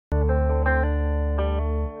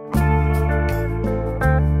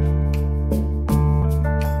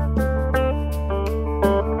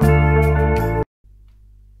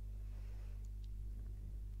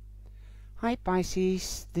Hi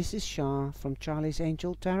Pisces, this is Shah from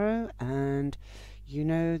CharliesAngelTarot, and you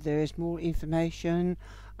know there is more information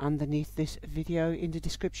underneath this video in the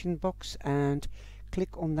description box, and click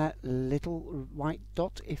on that little white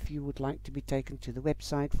dot if you would like to be taken to the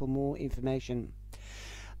website for more information.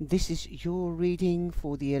 This is your reading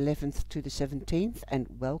for the 11th to the 17th, and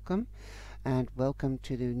welcome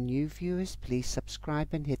to the new viewers. Please subscribe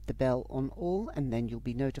and hit the bell on all, and then you'll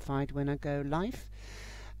be notified when I go live.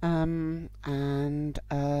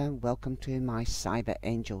 Welcome to my cyber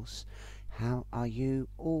angels. How are you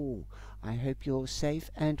all? I hope you're safe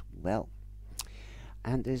and well.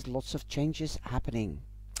 And there's lots of changes happening.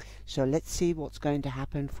 So let's see what's going to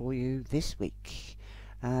happen for you this week.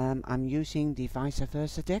 I'm using the vice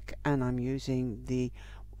versa deck, and I'm using the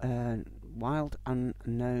Wild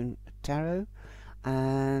Unknown Tarot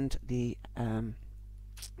and the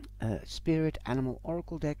Spirit Animal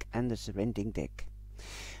Oracle deck and the Surrendering deck.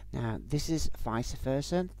 Now this is vice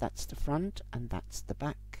versa, that's the front and that's the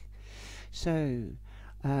back. So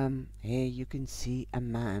here you can see a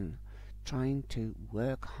man trying to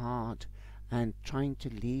work hard and trying to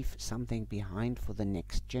leave something behind for the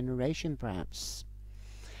next generation, perhaps.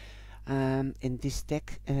 In this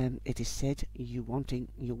deck it is said you're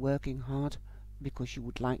working hard because you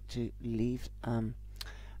would like to leave a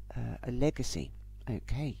legacy.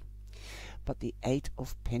 Okay. But the Eight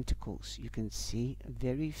of Pentacles, you can see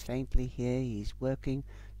very faintly here, he's working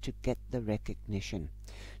to get the recognition.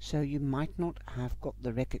 So you might not have got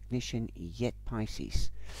the recognition yet, Pisces,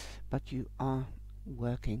 but you are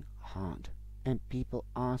working hard and people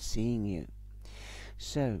are seeing you.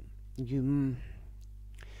 So you,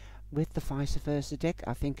 with the vice versa deck,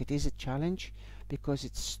 I think it is a challenge because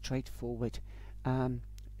it's straightforward.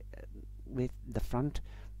 With the front,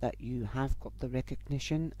 that you have got the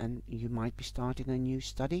recognition and you might be starting a new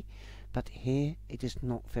study, but here it is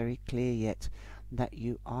not very clear yet that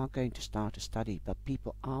you are going to start a study, but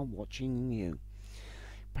people are watching you.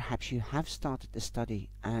 Perhaps you have started the study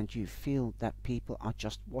and you feel that people are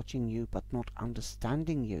just watching you but not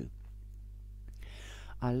understanding you.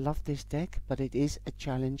 I love this deck, but it is a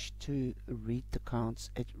challenge to read the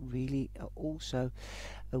cards. It really also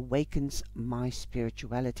awakens my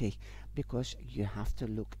spirituality because you have to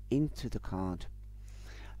look into the card.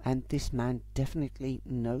 And this man definitely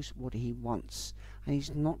knows what he wants, and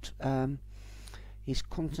he's not he's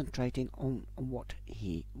concentrating on what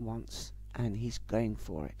he wants and he's going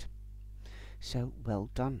for it. So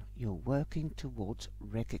well done, you're working towards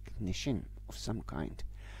recognition of some kind,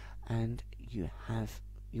 and you have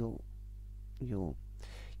your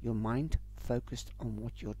mind focused on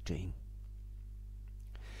what you're doing.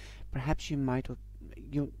 Perhaps you might have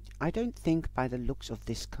I don't think by the looks of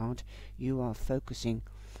this card you are focusing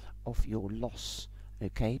of your loss,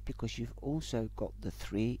 okay, because you've also got the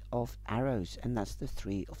Three of Arrows, and that's the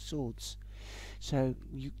Three of Swords. So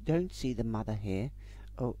you don't see the mother here,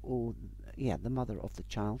 or the mother of the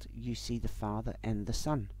child. You see the father and the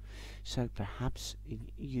son. So perhaps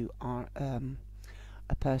you are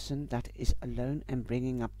a person that is alone and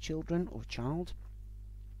bringing up children or child,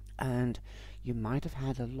 and you might have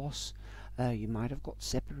had a loss. You might have got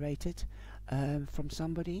separated from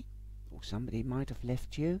somebody, or somebody might have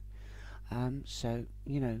left you. So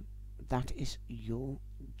you know, that is your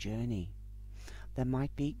journey. There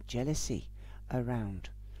might be jealousy around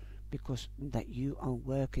because that you are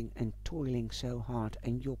working and toiling so hard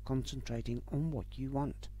and you're concentrating on what you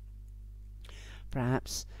want.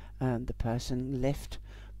 Perhaps the person left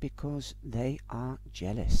because they are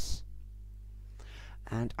jealous.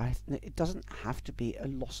 And it doesn't have to be a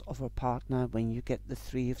loss of a partner when you get the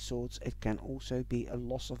Three of Swords. It can also be a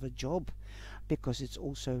loss of a job, because it's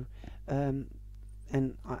also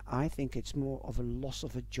and I think it's more of a loss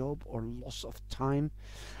of a job or loss of time,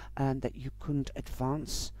 that you couldn't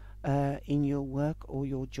advance in your work or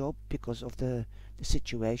your job because of the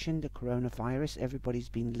situation, the coronavirus. Everybody's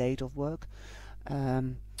been laid off work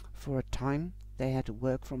for a time. They had to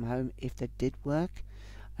work from home if they did work,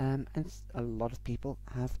 and a lot of people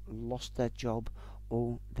have lost their job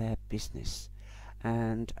or their business,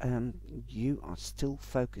 and you are still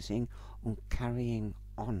focusing on carrying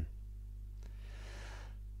on.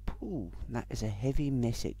 Ooh, that is a heavy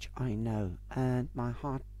message, I know, and my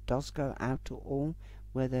heart does go out to all,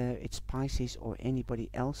 whether it's Pisces or anybody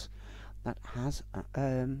else that has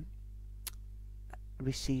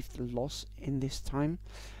received loss in this time.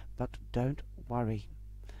 But don't worry,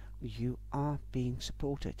 you are being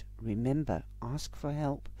supported. Remember, ask for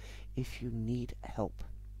help if you need help.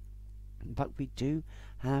 But we do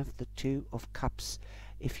have the Two of Cups.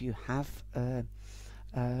 If you have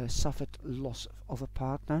suffered loss of a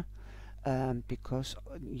partner, because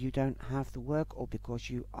you don't have the work, or because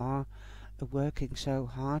you are working so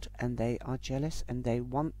hard and they are jealous and they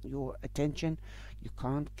want your attention. You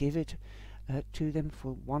can't give it to them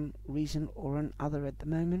for one reason or another at the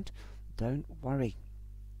moment. Don't worry,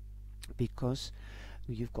 because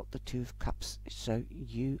you've got the Two of Cups, so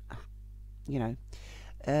you know,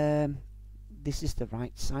 this is the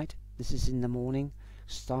right side. This is in the morning,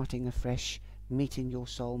 starting afresh, meeting your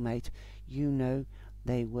soulmate. You know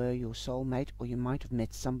they were your soulmate, or you might have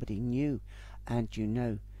met somebody new, and you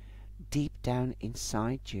know deep down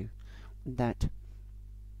inside you that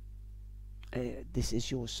this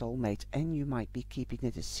is your soulmate, and you might be keeping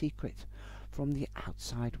it a secret from the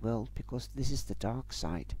outside world, because this is the dark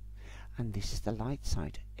side and this is the light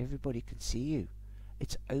side. Everybody can see you.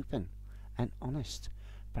 It's open and honest.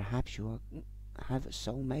 Perhaps you have a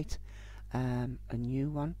soulmate, a new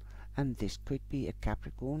one, and this could be a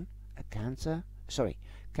Capricorn, a Cancer,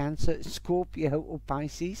 Scorpio or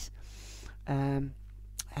Pisces,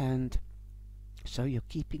 and so you're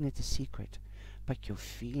keeping it a secret, but you're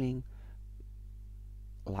feeling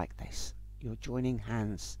like this. You're joining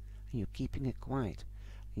hands and you're keeping it quiet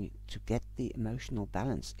to get the emotional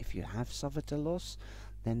balance. If you have suffered a loss,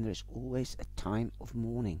 then there's always a time of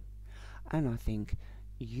mourning, and I think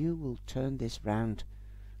you will turn this round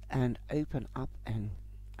and open up and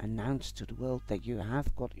announce to the world that you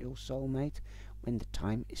have got your soulmate when the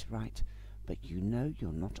time is right. But you know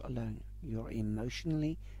you're not alone. You're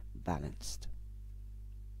emotionally balanced.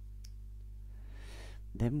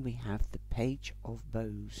 Then we have the Page of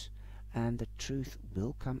Bows, and the truth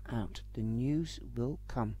will come out. The news will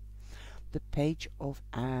come. The Page of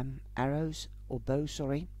Arrows, or Bows,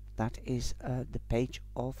 sorry, that is the Page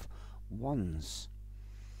of Wands.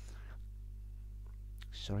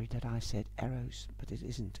 Sorry that I said arrows, but it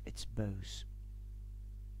isn't. It's bows.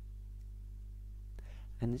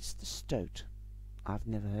 And it's the stoat. I've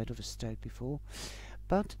never heard of a stoat before,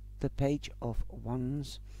 but the Page of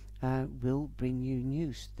Wands will bring you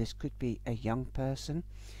news. This could be a young person,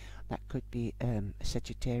 that could be a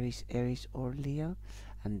Sagittarius, Aries or Leo,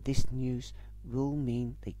 and this news will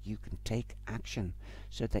mean that you can take action,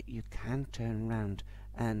 so that you can turn around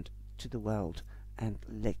and to the world and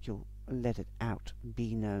let it out,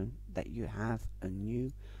 be known that you have a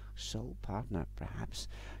new soul partner. Perhaps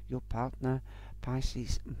your partner,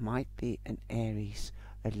 Pisces, might be an Aries,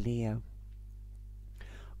 a Leo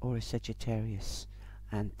or a Sagittarius,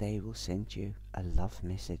 and they will send you a love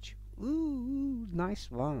message. Ooh,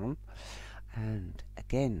 nice one. And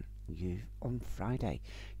again, on Friday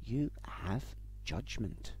you have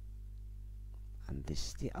Judgment, and this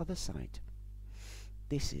is the other side.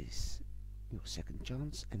 This is your second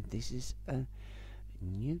chance, and this is a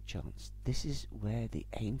new chance. This is where the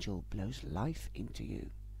angel blows life into you,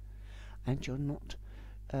 and you're not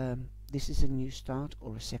this is a new start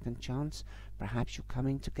or a second chance. Perhaps you're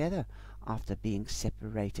coming together after being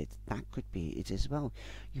separated. That could be it as well.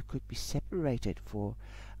 You could be separated for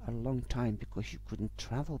a long time because you couldn't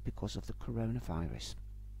travel because of the coronavirus,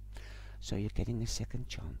 so you're getting a second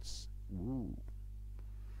chance. Ooh,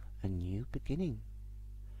 a new beginning,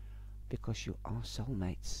 because you are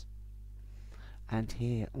soulmates. And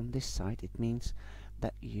here on this side it means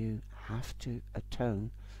that you have to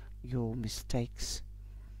atone your mistakes.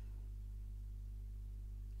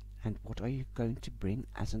 And what are you going to bring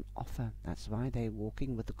as an offer? That's why they're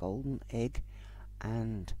walking with a golden egg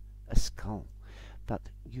and a skull. But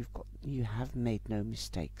you have made no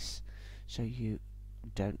mistakes, so you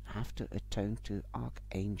don't have to atone to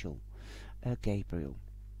Archangel Gabriel.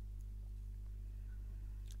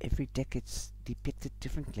 Every deck it's depicted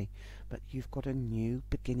differently, but you've got a new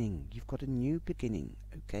beginning. You've got a new beginning,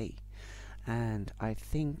 okay? And I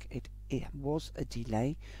think it was a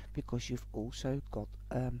delay because you've also got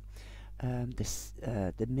the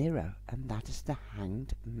mirror, and that is the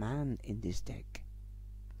Hanged Man in this deck.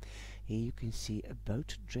 Here you can see a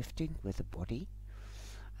boat drifting with a body,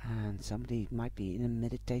 and somebody might be in a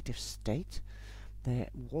meditative state. There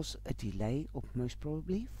was a delay of most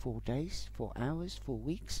probably 4 days, 4 hours, 4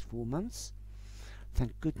 weeks, 4 months.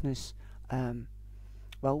 Thank goodness.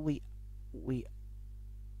 Well, we're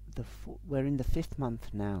in the 5th month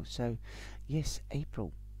now, so yes,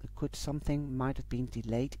 April. Something might have been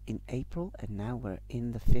delayed in April, and now we're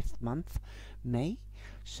in the 5th month, May.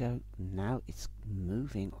 So now it's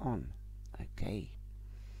moving on. Okay.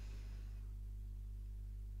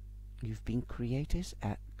 You've been creative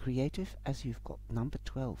as you've got number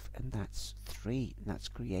 12, and that's 3, and that's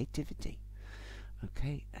creativity.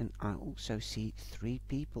 Okay, and I also see 3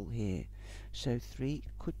 people here, so 3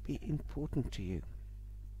 could be important to you.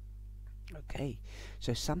 Okay,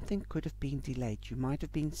 so something could have been delayed. You might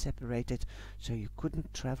have been separated, so you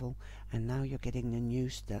couldn't travel, and now you're getting the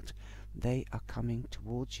news that they are coming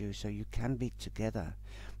towards you, so you can be together.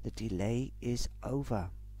 The delay is over.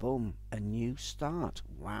 Boom, a new start.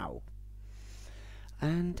 Wow.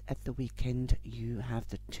 And at the weekend, you have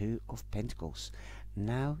the Two of Pentacles.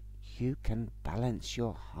 Now you can balance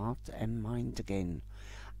your heart and mind again,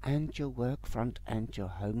 and your work front and your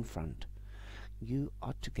home front. You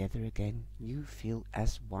are together again. You feel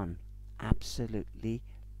as one. Absolutely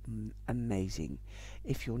amazing.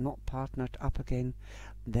 If you're not partnered up again,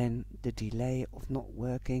 then the delay of not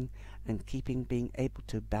working and being able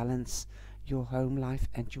to balance your home life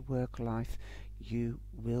and your work life, you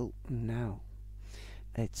will now.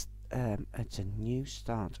 It's a new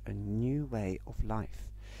start, a new way of life.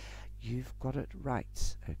 You've got it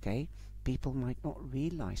right, okay? People might not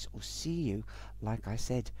realize or see you. Like I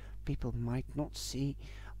said, people might not see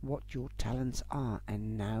what your talents are,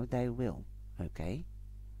 and now they will, okay?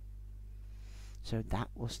 So that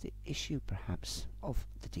was the issue, perhaps, of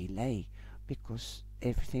the delay, because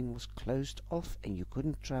everything was closed off and you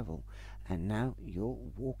couldn't travel, and now you're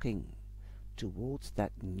walking towards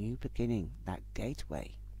that new beginning, that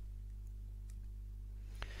gateway.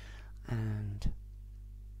 And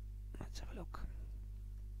let's have a look.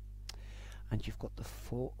 And you've got the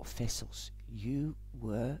Four of Vessels. You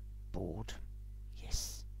were bored.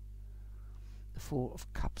 Yes. The Four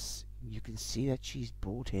of Cups. You can see that she's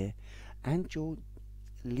bored here. And you're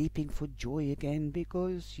leaping for joy again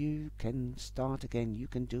because you can start again. You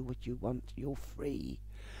can do what you want. You're free.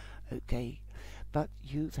 Okay. But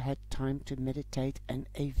you've had time to meditate and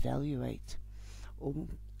evaluate or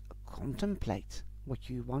contemplate what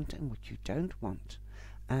you want and what you don't want.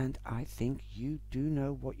 And I think you do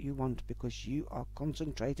know what you want because you are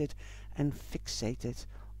concentrated and fixated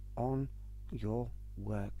on your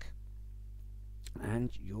work and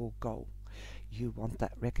your goal. You want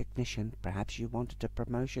that recognition. Perhaps you wanted a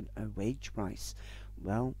promotion, a wage rise.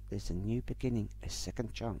 Well, there's a new beginning, a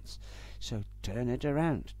second chance. So turn it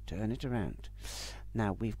around, turn it around.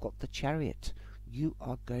 Now we've got the Chariot. You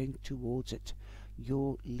are going towards it.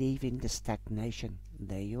 You're leaving the stagnation.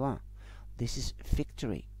 There you are. This is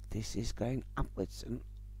victory. This is going upwards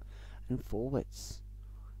and forwards.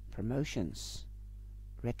 Promotions.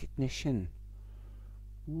 Recognition.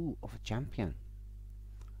 Ooh, of a champion.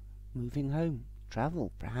 Moving home.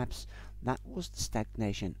 Travel. Perhaps that was the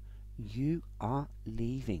stagnation. You are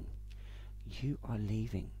leaving. You are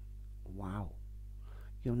leaving. Wow.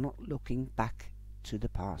 You're not looking back to the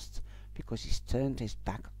past because he's turned his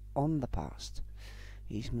back on the past.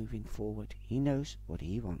 He's moving forward. He knows what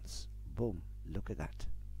he wants. Boom. Look at that.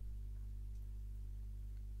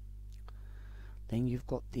 Then you've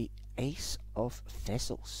got the Ace of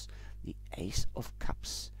Vessels. The Ace of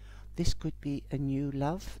Cups. This could be a new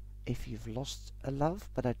love if you've lost a love,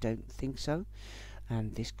 but I don't think so.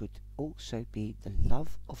 And this could also be the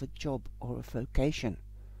love of a job or a vocation.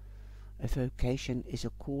 A vocation is a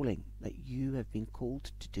calling, that you have been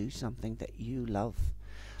called to do something that you love,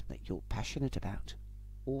 that you're passionate about.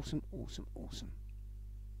 Awesome, awesome, awesome.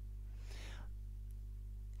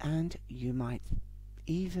 And you might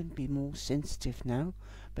even be more sensitive now,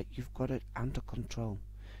 but you've got it under control.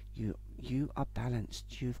 You are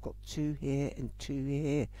balanced. You've got 2 here and 2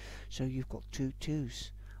 here, so you've got 2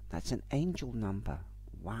 twos. That's an angel number.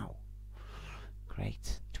 Wow.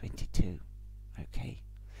 Great. 22. Okay.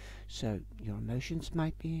 So your emotions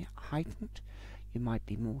might be heightened. You might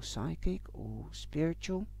be more psychic or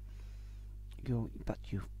spiritual. But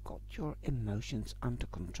you've got your emotions under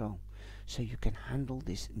control, so you can handle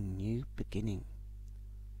this new beginning.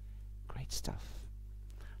 Great stuff.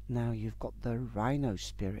 Now you've got the Rhino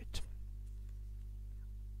spirit.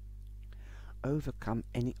 Overcome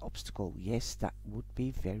any obstacle. Yes, that would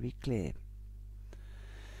be very clear.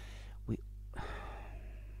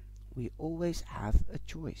 We always have a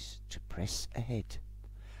choice to press ahead,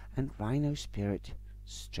 and Rhino spirit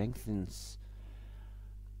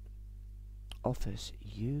offers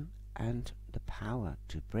you and the power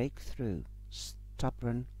to break through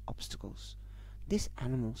stubborn obstacles. This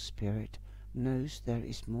animal spirit knows there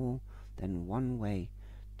is more than one way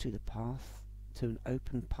to the path, to an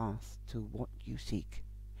open path to what you seek.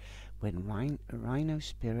 When Rhino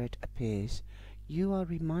spirit appears, you are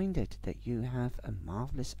reminded that you have a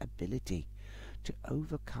marvelous ability to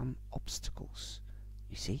overcome obstacles.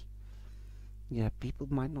 You see? Yeah, people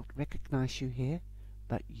might not recognize you here,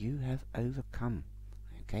 but you have overcome.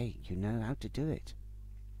 Okay, you know how to do it.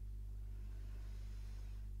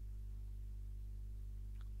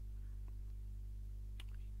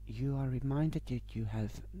 you are reminded that you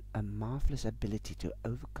have a marvelous ability to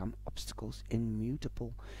overcome obstacles in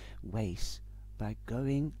mutable ways by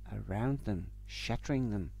going around them,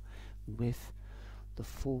 shattering them with the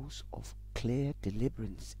force of clear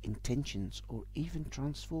deliberate intentions, or even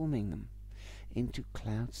transforming them into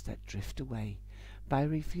clouds that drift away by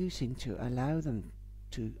refusing to allow them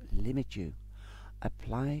to limit you.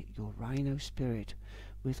 Apply your rhino spirit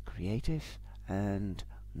with creative, and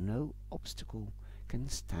no obstacle can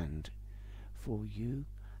stand, for you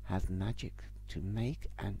have magic to make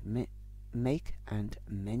and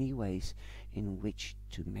many ways in which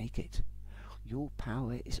to make it. Your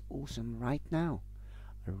power is awesome right now.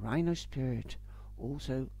 A rhino spirit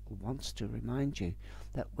also wants to remind you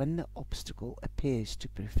that when the obstacle appears to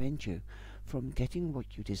prevent you from getting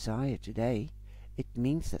what you desire today, it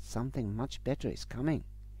means that something much better is coming.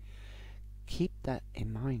 Keep that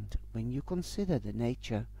in mind when you consider the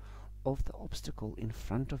nature of the obstacle in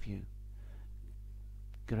front of you.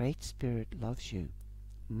 Great Spirit loves you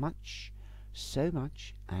much, so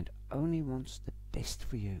much, and only wants the best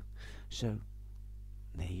for you. So,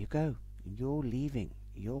 there you go. You're leaving.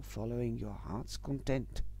 You're following your heart's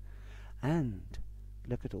content. And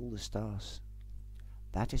look at all the stars.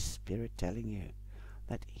 That is Spirit telling you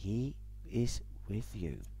that He is with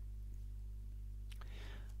you.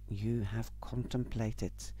 You have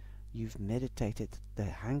contemplated, you've meditated. The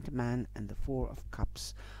Hanged Man and the Four of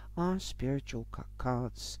Cups are spiritual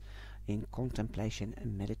cards in contemplation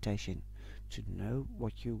and meditation, to know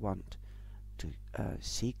what you want, to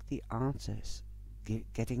seek the answers,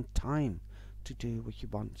 getting time to do what you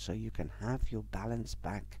want so you can have your balance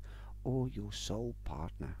back, or your soul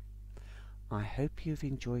partner. I hope you've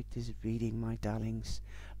enjoyed this reading, my darlings.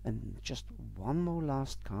 And just one more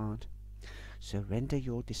last card. Surrender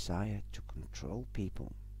your desire to control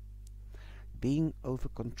people. Being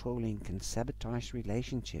over-controlling can sabotage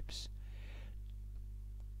relationships.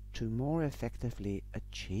 To more effectively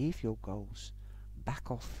achieve your goals,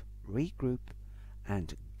 back off, regroup,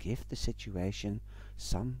 and give the situation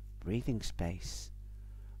some breathing space.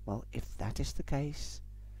 Well, if that is the case,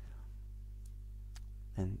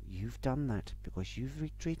 then you've done that because you've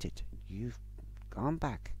retreated, you've gone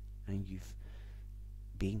back, and you've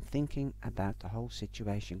been thinking about the whole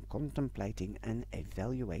situation, contemplating and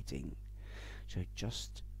evaluating. So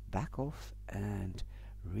just back off and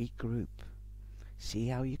regroup. See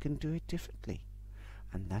how you can do it differently.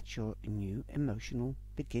 And that's your new emotional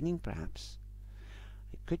beginning, perhaps.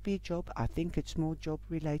 It could be a job. I think it's more job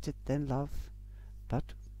related than love.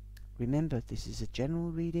 But remember, this is a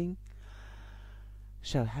general reading.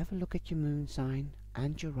 So have a look at your moon sign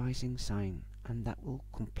and your rising sign, and that will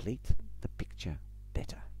complete the picture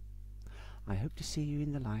better. I hope to see you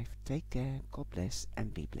in the life. Take care, God bless,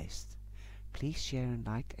 and be blessed. Please share and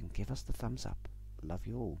like and give us the thumbs up. Love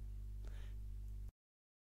you all.